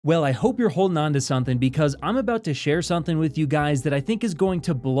Well, I hope you're holding on to something because I'm about to share something with you guys that I think is going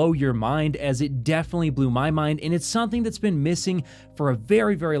to blow your mind, as it definitely blew my mind, and it's something that's been missing for a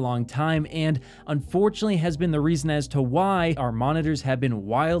very, very long time, and unfortunately has been the reason as to why our monitors have been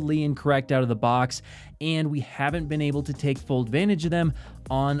wildly incorrect out of the box, and we haven't been able to take full advantage of them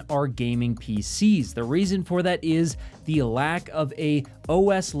on our gaming PCs. The reason for that is the lack of a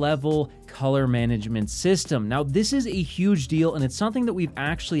OS level color management system. Now, this is a huge deal, and it's something that we've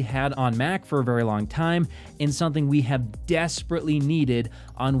actually had on Mac for a very long time, and something we have desperately needed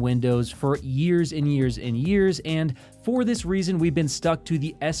on Windows for years and years and years. And for this reason, we've been stuck to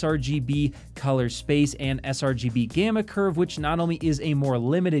the sRGB color space and sRGB gamma curve, which not only is a more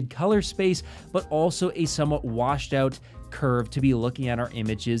limited color space, but also a somewhat washed out curve to be looking at our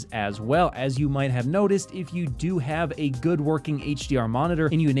images as well. As you might have noticed, if you do have a good working HDR monitor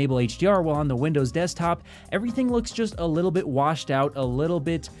and you enable HDR while on the Windows desktop, everything looks just a little bit washed out, a little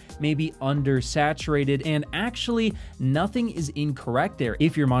bit maybe undersaturated, and actually nothing is incorrect there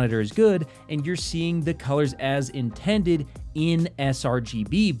if your monitor is good and you're seeing the colors as intended in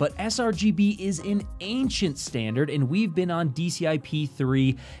sRGB. But sRGB is an ancient standard, and we've been on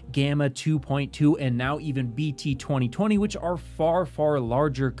DCI-P3, Gamma 2.2, and now even BT 2020, which are far, far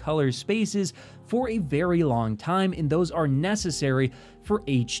larger color spaces for a very long time, and those are necessary for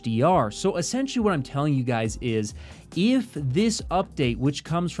HDR. So essentially what I'm telling you guys is, if this update, which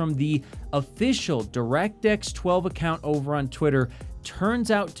comes from the official DirectX 12 account over on Twitter,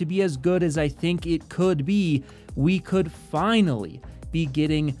 turns out to be as good as I think it could be, we could finally be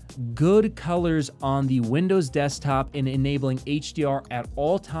getting good colors on the Windows desktop and enabling HDR at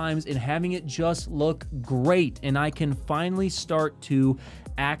all times and having it just look great. And I can finally start to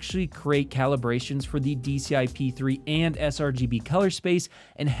actually create calibrations for the DCI-P3 and sRGB color space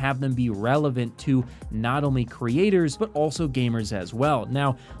and have them be relevant to not only creators, but also gamers as well.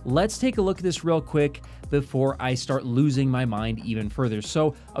 Now, let's take a look at this real quick before I start losing my mind even further.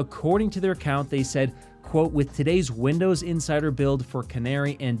 So according to their account, they said, quote, "With today's Windows Insider build for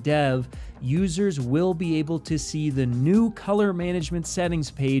Canary and Dev, users will be able to see the new color management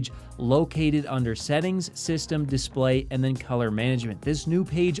settings page located under Settings, System, Display, and then Color Management. This new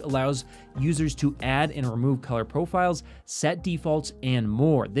page allows users to add and remove color profiles, set defaults, and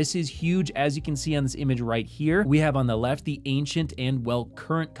more." This is huge. As you can see on this image right here, we have on the left the ancient and, well,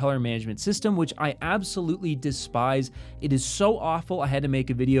 current color management system, which I absolutely despise. It is so awful. I had to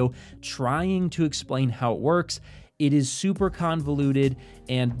make a video trying to explain how it works. It is super convoluted,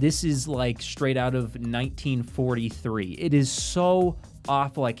 and this is like straight out of 1943. It is so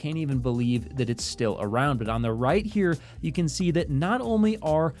awful. I can't even believe that it's still around. But on the right here, you can see that not only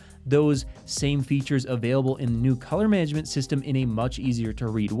are those same features available in the new color management system in a much easier to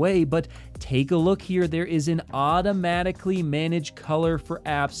read way, but take a look here. There is an automatically manage color for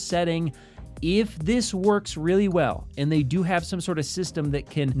apps setting. If this works really well, and they do have some sort of system that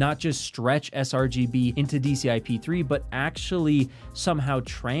can not just stretch sRGB into DCI-P3, but actually somehow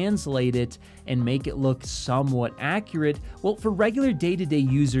translate it and make it look somewhat accurate, well, for regular day-to-day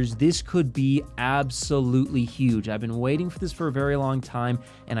users, this could be absolutely huge. I've been waiting for this for a very long time,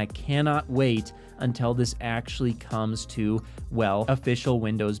 and I cannot wait until this actually comes to, well, official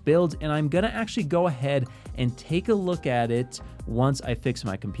Windows builds. And I'm gonna actually go ahead and take a look at it once I fix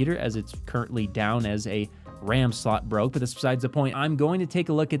my computer, as it's currently down as a RAM slot broke, but that's besides the point. I'm going to take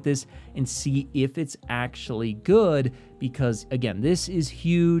a look at this and see if it's actually good, because again, this is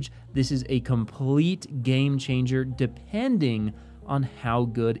huge. This is a complete game changer depending on how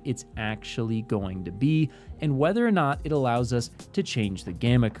good it's actually going to be and whether or not it allows us to change the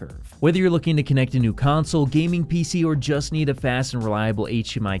gamma curve. Whether you're looking to connect a new console, gaming PC, or just need a fast and reliable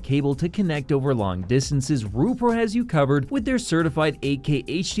HDMI cable to connect over long distances, Rupro has you covered with their certified 8K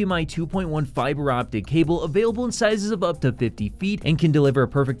HDMI 2.1 fiber optic cable, available in sizes of up to 50 feet and can deliver a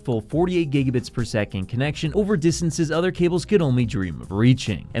perfect full 48 gigabits per second connection over distances other cables could only dream of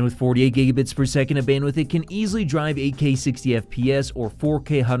reaching. And with 48 gigabits per second of bandwidth, it can easily drive 8K 60 FPS or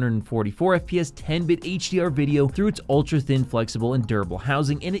 4K 144 FPS 10-bit HDR video through its ultra-thin, flexible, and durable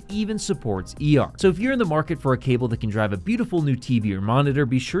housing, and it even supports ER. So if you're in the market for a cable that can drive a beautiful new TV or monitor,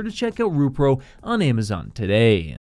 be sure to check out Rupro on Amazon today.